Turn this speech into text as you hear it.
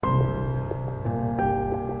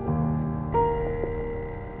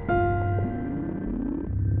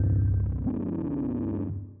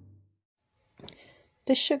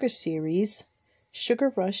The Sugar Series,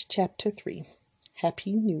 Sugar Rush Chapter 3.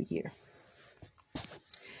 Happy New Year.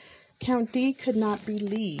 Count D could not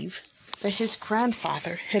believe that his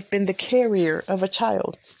grandfather had been the carrier of a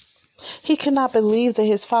child. He could not believe that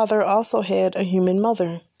his father also had a human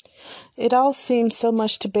mother. It all seemed so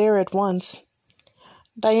much to bear at once.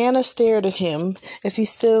 Diana stared at him as he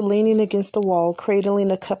stood leaning against the wall,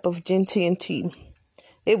 cradling a cup of gentian tea.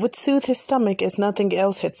 It would soothe his stomach as nothing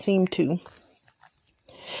else had seemed to.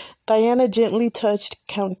 Diana gently touched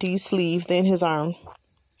Count D's sleeve, then his arm.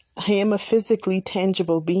 "I am a physically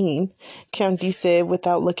tangible being," Count D said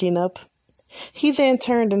without looking up. He then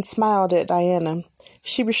turned and smiled at Diana.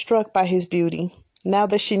 She was struck by his beauty. Now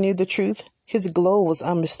that she knew the truth, his glow was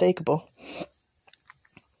unmistakable.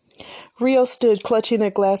 Rio stood clutching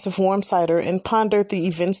a glass of warm cider and pondered the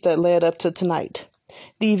events that led up to tonight.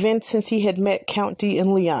 The events since he had met Count D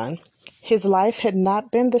and Leon. His life had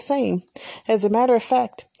not been the same. As a matter of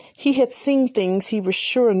fact, he had seen things he was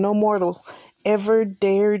sure no mortal ever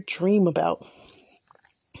dared dream about.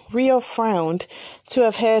 Rio frowned to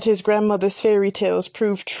have had his grandmother's fairy tales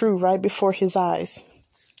prove true right before his eyes.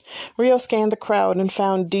 Rio scanned the crowd and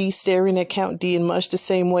found D staring at Count D in much the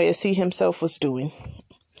same way as he himself was doing.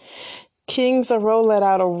 King Zaro let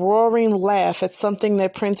out a roaring laugh at something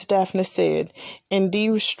that Prince Daphne said, and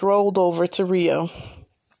D strolled over to Rio.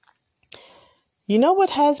 "You know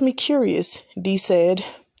what has me curious?" D said.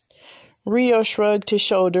 Rio shrugged his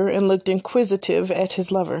shoulder and looked inquisitive at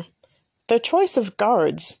his lover. "Their choice of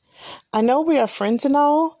guards. I know we are friends and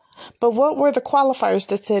all, but what were the qualifiers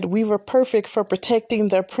that said we were perfect for protecting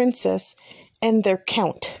their princess and their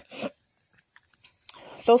count?"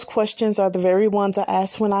 "Those questions are the very ones I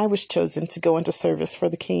asked when I was chosen to go into service for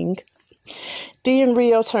the king." D and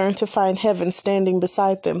Rio turned to find Heaven standing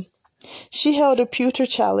beside them. She held a pewter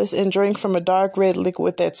chalice and drank from a dark red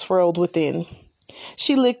liquid that swirled within.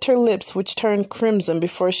 She licked her lips, which turned crimson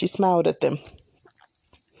before she smiled at them.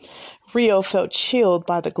 Rio felt chilled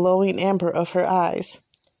by the glowing amber of her eyes.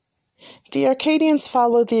 The Arcadians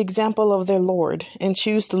follow the example of their lord and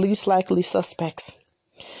choose the least likely suspects.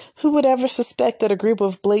 Who would ever suspect that a group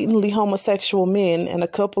of blatantly homosexual men and a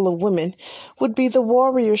couple of women would be the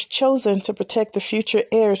warriors chosen to protect the future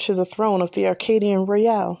heir to the throne of the Arcadian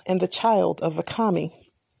Royale and the child of Akami?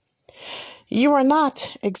 You are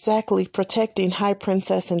not exactly protecting High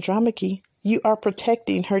Princess Andromache. You are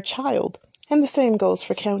protecting her child, and the same goes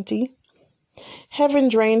for Count D. Heaven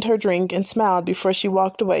drained her drink and smiled before she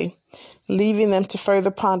walked away, leaving them to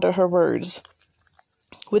further ponder her words.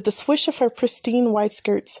 With the swish of her pristine white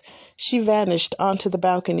skirts, she vanished onto the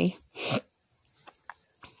balcony.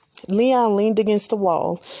 Leon leaned against the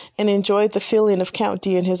wall and enjoyed the feeling of Count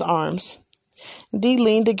D in his arms. D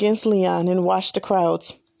leaned against Leon and watched the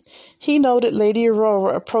crowds. He noted Lady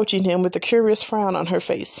Aurora approaching him with a curious frown on her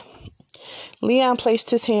face. Leon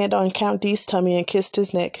placed his hand on Count D's tummy and kissed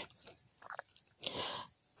his neck.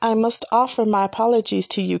 "I must offer my apologies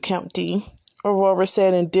to you, Count D," Aurora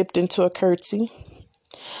said and dipped into a curtsy.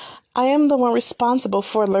 "I am the one responsible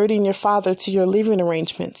for alerting your father to your leaving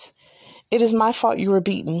arrangements. It is my fault you were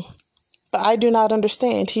beaten. But I do not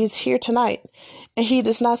understand. He is here tonight, and he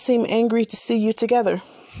does not seem angry to see you together.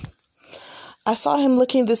 I saw him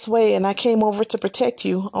looking this way, and I came over to protect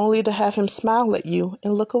you, only to have him smile at you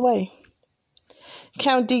and look away."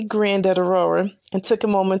 Count D grinned at Aurora and took a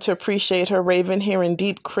moment to appreciate her raven hair and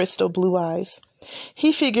deep crystal blue eyes.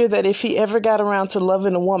 He figured that if he ever got around to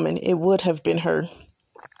loving a woman, it would have been her.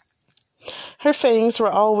 Her fangs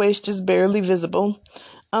were always just barely visible,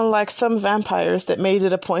 unlike some vampires that made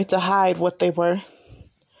it a point to hide what they were.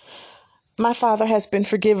 "My father has been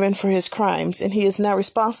forgiven for his crimes, and he is now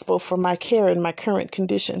responsible for my care in my current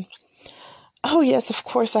condition." "Oh, yes, of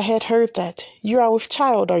course, I had heard that. You are with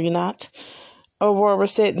child, are you not?" Aurora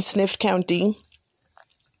said and sniffed Count D.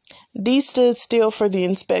 D stood still for the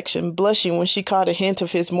inspection, blushing when she caught a hint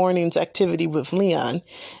of his morning's activity with Leon,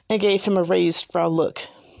 and gave him a raised brow look.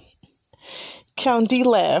 Count D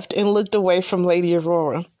laughed and looked away from Lady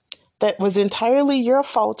Aurora. "That was entirely your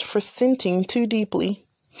fault for scenting too deeply,"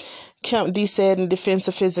 Count D said in defense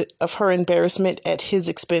of her embarrassment at his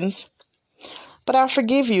expense. "But I'll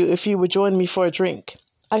forgive you if you would join me for a drink.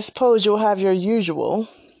 I suppose you'll have your usual."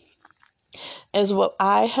 "As well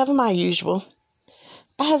I have my usual.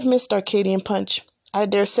 I have missed Arcadian punch. I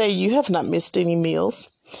dare say you have not missed any meals,"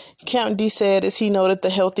 Count D said as he noted the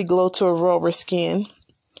healthy glow to Aurora's skin.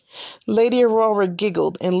 Lady Aurora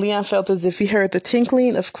giggled, and Leon felt as if he heard the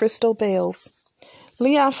tinkling of crystal bells.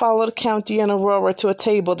 Leon followed Count D and Aurora to a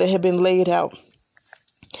table that had been laid out.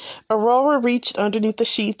 Aurora reached underneath the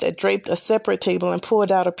sheath that draped a separate table and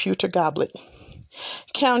pulled out a pewter goblet.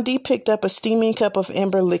 Count D picked up a steaming cup of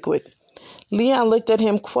amber liquid. Leon looked at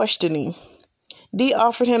him questioning. D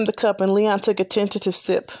offered him the cup and Leon took a tentative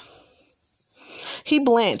sip. He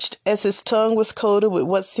blanched as his tongue was coated with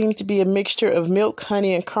what seemed to be a mixture of milk,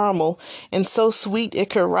 honey, and caramel, and so sweet it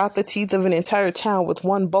could rot the teeth of an entire town with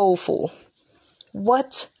one bowlful.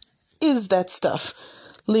 "What is that stuff?"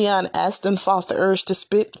 Leon asked and fought the urge to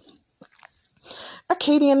spit.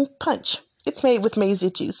 "Arcadian punch. It's made with maize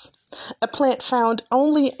juice, a plant found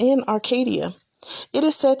only in Arcadia. It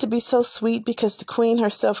is said to be so sweet because the queen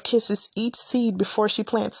herself kisses each seed before she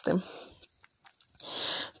plants them.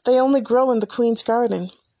 They only grow in the queen's garden.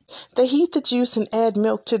 They heat the juice and add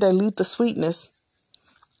milk to dilute the sweetness,"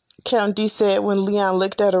 Count D said when Leon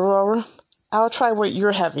looked at Aurora. "I'll try what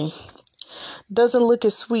you're having." "Doesn't look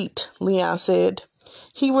as sweet," Leon said.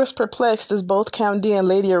 He was perplexed as both Count D and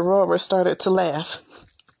Lady Aurora started to laugh.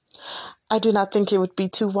 "I do not think it would be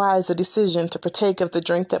too wise a decision to partake of the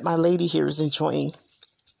drink that my lady here is enjoying."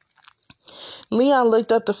 Leon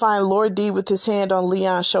looked up to find Lord D with his hand on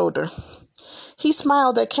Leon's shoulder. He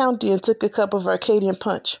smiled at Count D and took a cup of Arcadian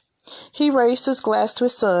punch. He raised his glass to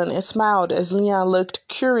his son and smiled as Leon looked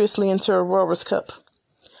curiously into Aurora's cup.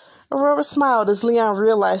 Aurora smiled as Leon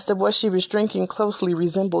realized that what she was drinking closely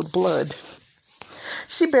resembled blood.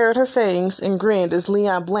 She bared her fangs and grinned as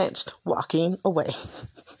Leon blanched, walking away.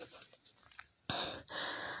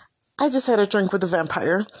 "I just had a drink with the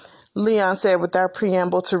vampire," Leon said without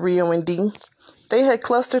preamble to Rio and Dee. They had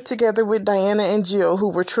clustered together with Diana and Jill, who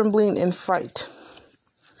were trembling in fright.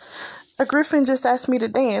 "A griffin just asked me to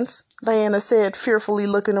dance," Diana said, fearfully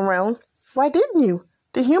looking around. "Why didn't you?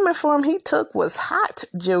 The human form he took was hot,"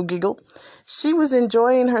 Jill giggled. She was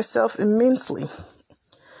enjoying herself immensely.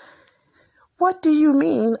 "What do you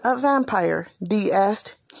mean, a vampire?" Dee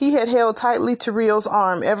asked. He had held tightly to Rio's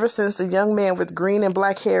arm ever since a young man with green and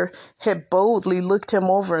black hair had boldly looked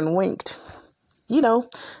him over and winked. "You know,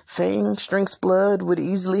 fangs, drinks blood, would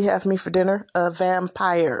easily have me for dinner. A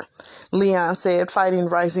vampire," Leon said, fighting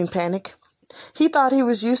rising panic. He thought he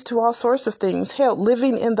was used to all sorts of things. Hell,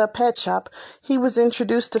 living in the pet shop, he was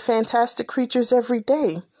introduced to fantastic creatures every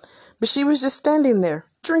day. But she was just standing there,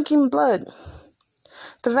 drinking blood.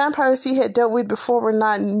 The vampires he had dealt with before were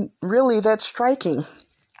not really that striking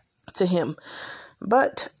to him.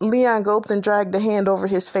 But Leon gulped and dragged a hand over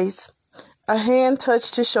his face. A hand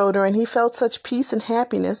touched his shoulder, and he felt such peace and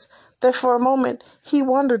happiness that for a moment he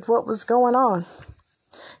wondered what was going on.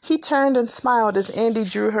 He turned and smiled as Andy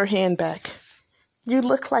drew her hand back. "You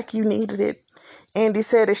look like you needed it," Andy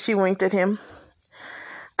said as she winked at him.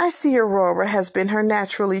 "I see Aurora has been her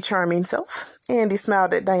naturally charming self." Andy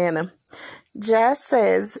smiled at Diana. "Jas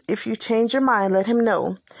says if you change your mind, let him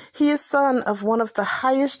know. He is son of one of the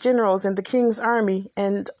highest generals in the king's army,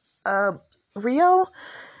 and, Rio,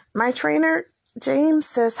 my trainer, James,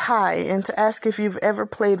 says hi and to ask if you've ever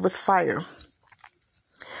played with fire."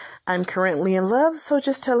 "I'm currently in love, so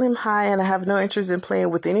just tell him hi and I have no interest in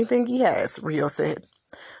playing with anything he has," Rio said.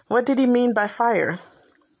 What did he mean by fire?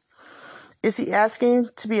 Is he asking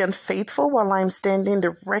to be unfaithful while I'm standing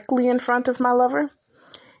directly in front of my lover?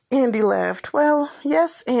 Andy laughed. "Well,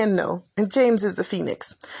 yes and no. And James is a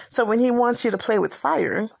phoenix. So when he wants you to play with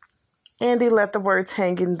fire..." Andy let the words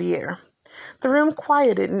hang in the air. The room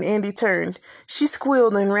quieted and Andy turned. She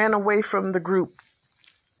squealed and ran away from the group.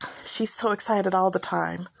 "She's so excited all the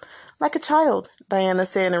time. Like a child," Diana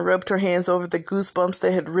said and rubbed her hands over the goosebumps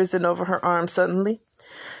that had risen over her arms suddenly.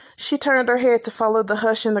 She turned her head to follow the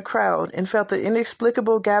hush in the crowd and felt the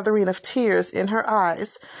inexplicable gathering of tears in her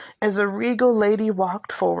eyes as a regal lady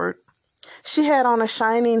walked forward. She had on a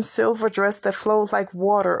shining silver dress that flowed like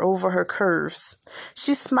water over her curves.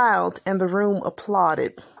 She smiled and the room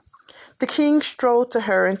applauded. The king strode to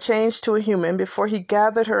her and changed to a human before he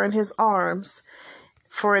gathered her in his arms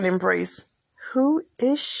for an embrace. "Who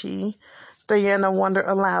is she?" Diana wondered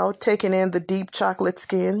aloud, taking in the deep chocolate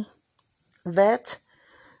skin. "That..."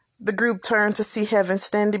 The group turned to see Heaven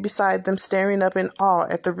standing beside them, staring up in awe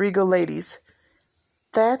at the regal ladies.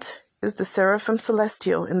 "That is the Seraphim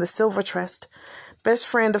Celestial in the silver dress, best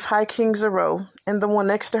friend of High King Zero, and the one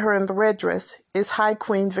next to her in the red dress is High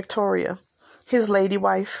Queen Victoria, his lady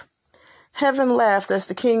wife." Heaven laughed as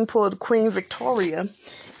the king pulled Queen Victoria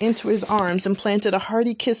into his arms and planted a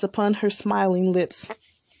hearty kiss upon her smiling lips.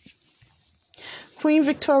 Queen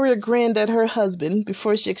Victoria grinned at her husband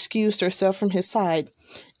before she excused herself from his side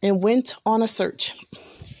and went on a search.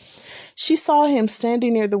 She saw him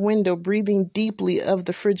standing near the window, breathing deeply of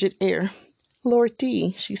the frigid air. "Lord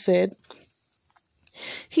D," she said.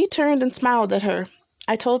 He turned and smiled at her.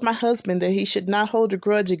 "I told my husband that he should not hold a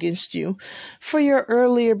grudge against you for your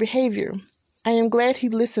earlier behavior. I am glad he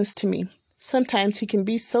listens to me. Sometimes he can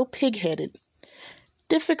be so pig-headed.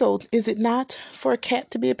 Difficult, is it not, for a cat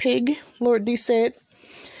to be a pig? Lord D said.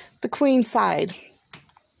 The Queen sighed,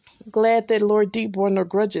 glad that Lord D bore no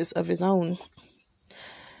grudges of his own.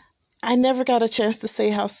 I never got a chance to say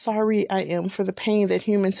how sorry I am for the pain that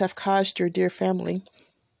humans have caused your dear family.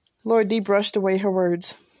 Lord D brushed away her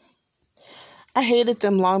words. I hated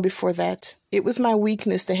them long before that. It was my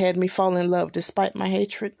weakness that had me fall in love despite my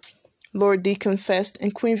hatred. Lord D confessed,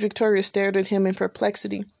 and Queen Victoria stared at him in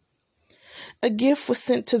perplexity. A gift was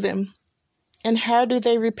sent to them. And how do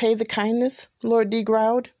they repay the kindness? Lord D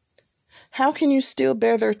growled. How can you still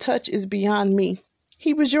bear their touch is beyond me.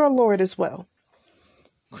 He was your lord as well.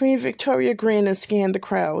 Queen Victoria grinned and scanned the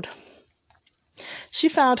crowd. She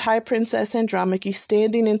found High Princess Andromache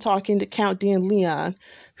standing and talking to Count D and Leon,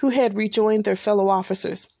 who had rejoined their fellow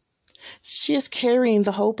officers. She is carrying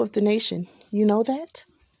the hope of the nation. You know that?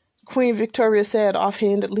 Queen Victoria said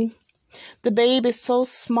offhandedly. The babe is so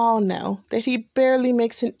small now that he barely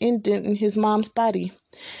makes an indent in his mom's body,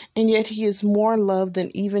 and yet he is more loved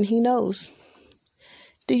than even he knows.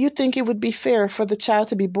 Do you think it would be fair for the child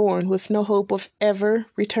to be born with no hope of ever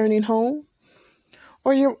returning home?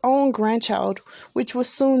 Or your own grandchild, which will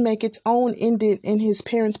soon make its own indent in his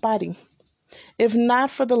parent's body? If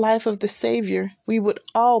not for the life of the Savior, we would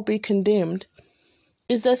all be condemned.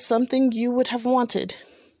 Is that something you would have wanted?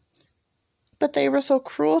 But they were so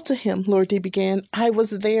cruel to him, Lord D began. I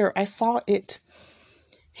was there. I saw it.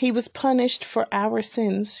 He was punished for our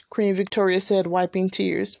sins, Queen Victoria said, wiping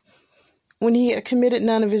tears, when he had committed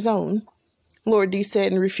none of his own. Lord D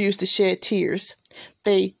said, and refused to shed tears.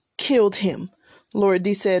 They killed him, Lord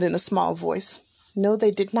D said in a small voice. No,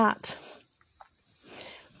 they did not,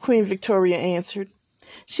 Queen Victoria answered.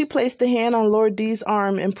 She placed a hand on Lord D's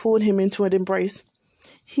arm and pulled him into an embrace.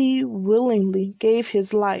 He willingly gave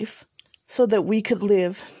his life so that we could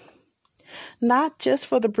live. Not just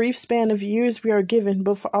for the brief span of years we are given,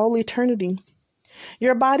 but for all eternity.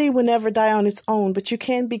 Your body will never die on its own, but you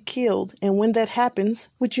can be killed, and when that happens,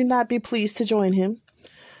 would you not be pleased to join him?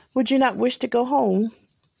 Would you not wish to go home?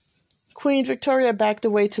 Queen Victoria backed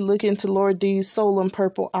away to look into Lord D's solemn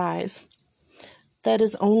purple eyes. That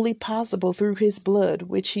is only possible through his blood,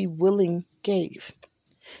 which he willingly gave.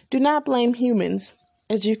 Do not blame humans.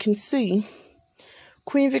 As you can see,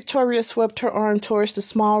 Queen Victoria swept her arm towards the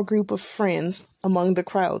small group of friends among the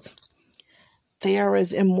crowds. They are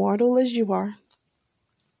as immortal as you are.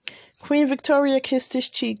 Queen Victoria kissed his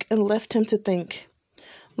cheek and left him to think.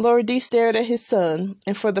 Lord D stared at his son,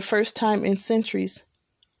 and for the first time in centuries,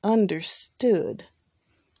 understood.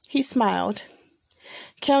 He smiled.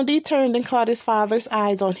 Count D turned and caught his father's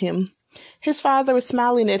eyes on him. His father was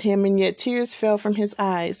smiling at him, and yet tears fell from his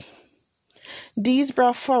eyes. D's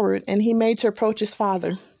brow furrowed, and he made to approach his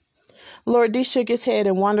father. Lord D shook his head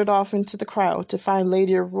and wandered off into the crowd to find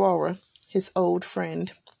Lady Aurora, his old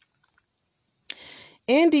friend.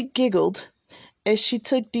 Andy giggled as she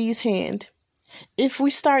took Dee's hand. If we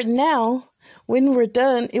start now, when we're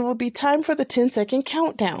done, it will be time for the 10-second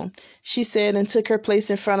countdown, she said, and took her place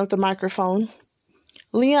in front of the microphone.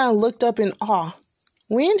 Leon looked up in awe.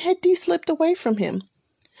 When had Dee slipped away from him?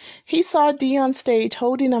 He saw Dee on stage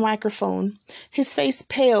holding a microphone, his face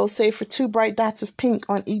pale save for 2 bright dots of pink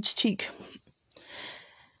on each cheek.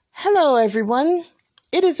 Hello, everyone.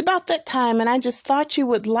 It is about that time, and I just thought you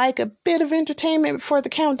would like a bit of entertainment before the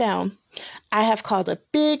countdown. I have called a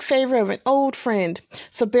big favor of an old friend,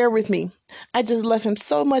 so bear with me. I just love him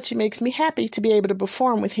so much it makes me happy to be able to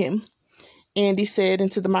perform with him, Andy said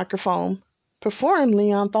into the microphone. Perform,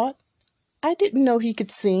 Leon thought. I didn't know he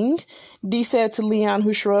could sing, Dee said to Leon,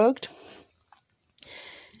 who shrugged.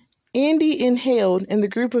 Andy inhaled, and the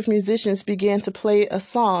group of musicians began to play a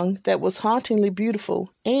song that was hauntingly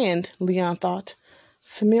beautiful and, Leon thought,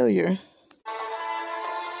 familiar.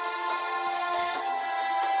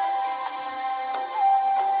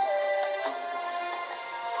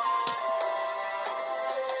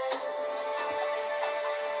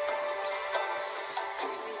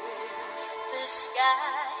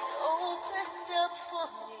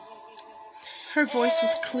 Her voice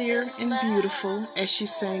was clear and beautiful as she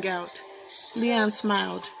sang out. Leon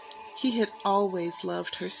smiled. He had always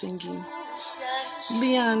loved her singing.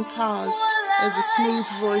 Leon paused as a smooth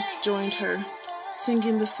voice joined her,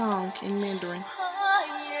 singing the song in Mandarin.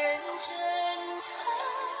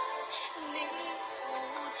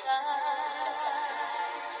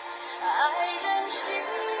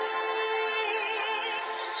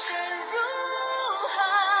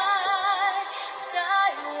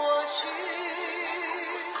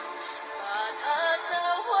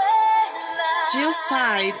 Jill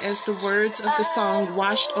sighed as the words of the song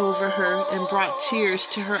washed over her and brought tears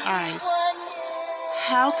to her eyes.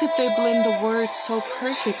 How could they blend the words so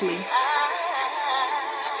perfectly?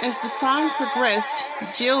 As the song progressed,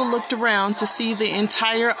 Jill looked around to see the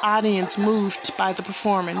entire audience moved by the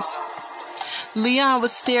performance. Leon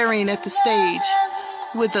was staring at the stage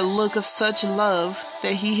with a look of such love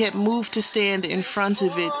that he had moved to stand in front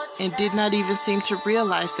of it and did not even seem to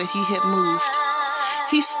realize that he had moved.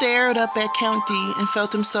 He stared up at Count D and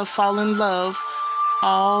felt himself fall in love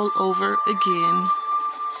all over again.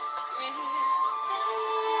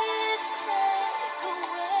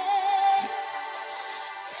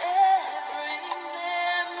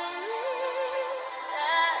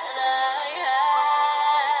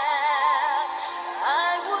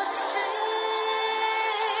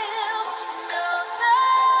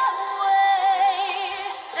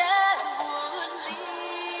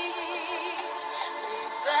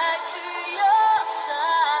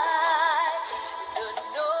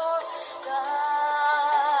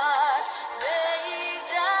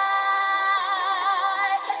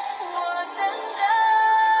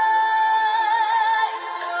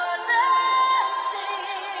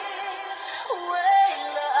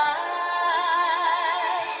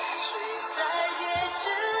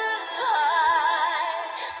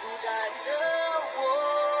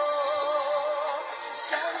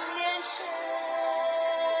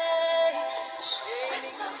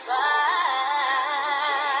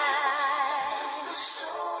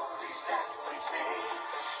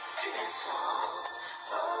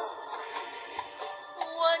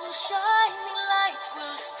 One shining light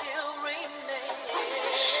will still remain.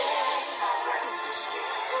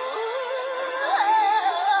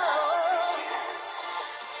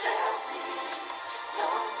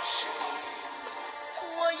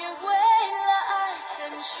我也为了爱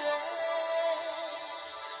沉睡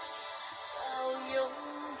到永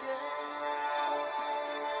远。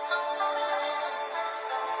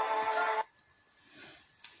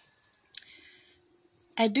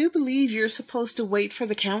I do believe you're supposed to wait for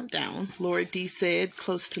the countdown, Lord D said,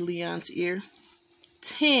 close to Leon's ear.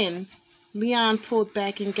 10. Leon pulled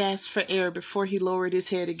back and gasped for air before he lowered his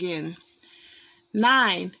head again.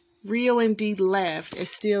 9. Rio and D laughed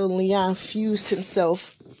as still Leon fused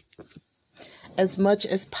himself as much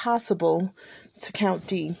as possible to Count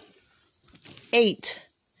D. 8.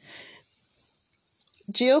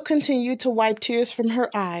 Jill continued to wipe tears from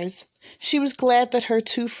her eyes. She was glad that her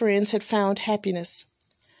two friends had found happiness.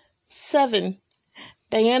 7.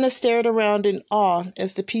 Diana stared around in awe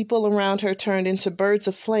as the people around her turned into birds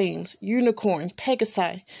of flames, unicorn,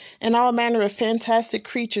 pegasi, and all manner of fantastic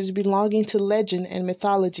creatures belonging to legend and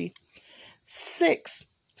mythology. 6.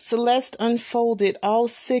 Celeste unfolded all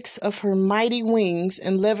 6 of her mighty wings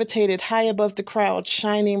and levitated high above the crowd,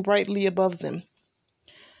 shining brightly above them.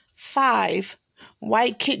 5.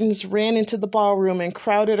 White kittens ran into the ballroom and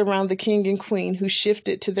crowded around the king and queen, who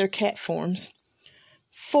shifted to their cat forms.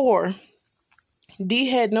 4. D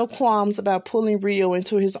had no qualms about pulling Rio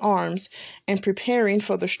into his arms and preparing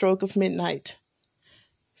for the stroke of midnight.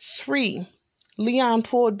 3. Leon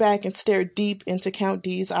pulled back and stared deep into Count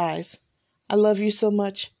D's eyes. I love you so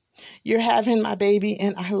much. You're having my baby,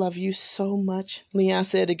 and I love you so much, Leon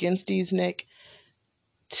said against D's neck.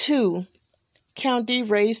 2. Count D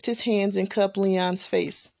raised his hands and cupped Leon's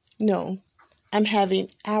face. No, I'm having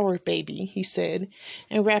our baby, he said,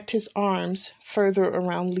 and wrapped his arms further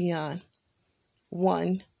around Leon.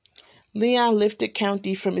 1. Leon lifted Count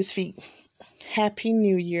D from his feet. Happy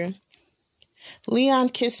New Year. Leon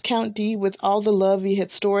kissed Count D with all the love he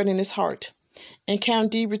had stored in his heart, and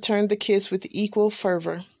Count D returned the kiss with equal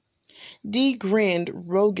fervor. D grinned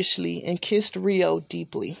roguishly and kissed Rio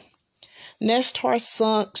deeply. Nestor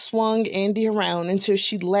swung Andy around until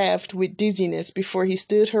she laughed with dizziness before he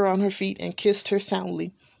stood her on her feet and kissed her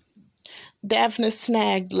soundly. Daphne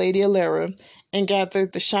snagged Lady Alara and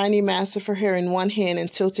gathered the shiny mass of her hair in one hand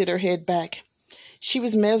and tilted her head back. She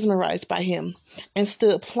was mesmerized by him and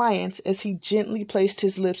stood pliant as he gently placed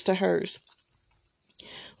his lips to hers.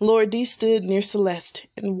 Lord D stood near Celeste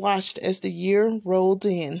and watched as the year rolled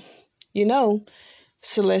in. You know,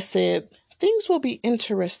 Celeste said, things will be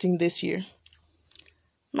interesting this year.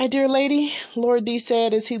 My dear lady, Lord D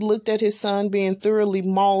said as he looked at his son being thoroughly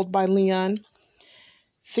mauled by Leon,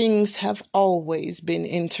 things have always been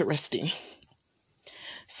interesting.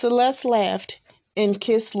 Celeste laughed and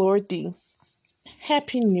kissed Lord D.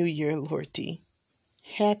 Happy New Year, Lord D.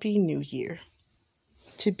 Happy New Year.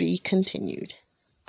 To be continued.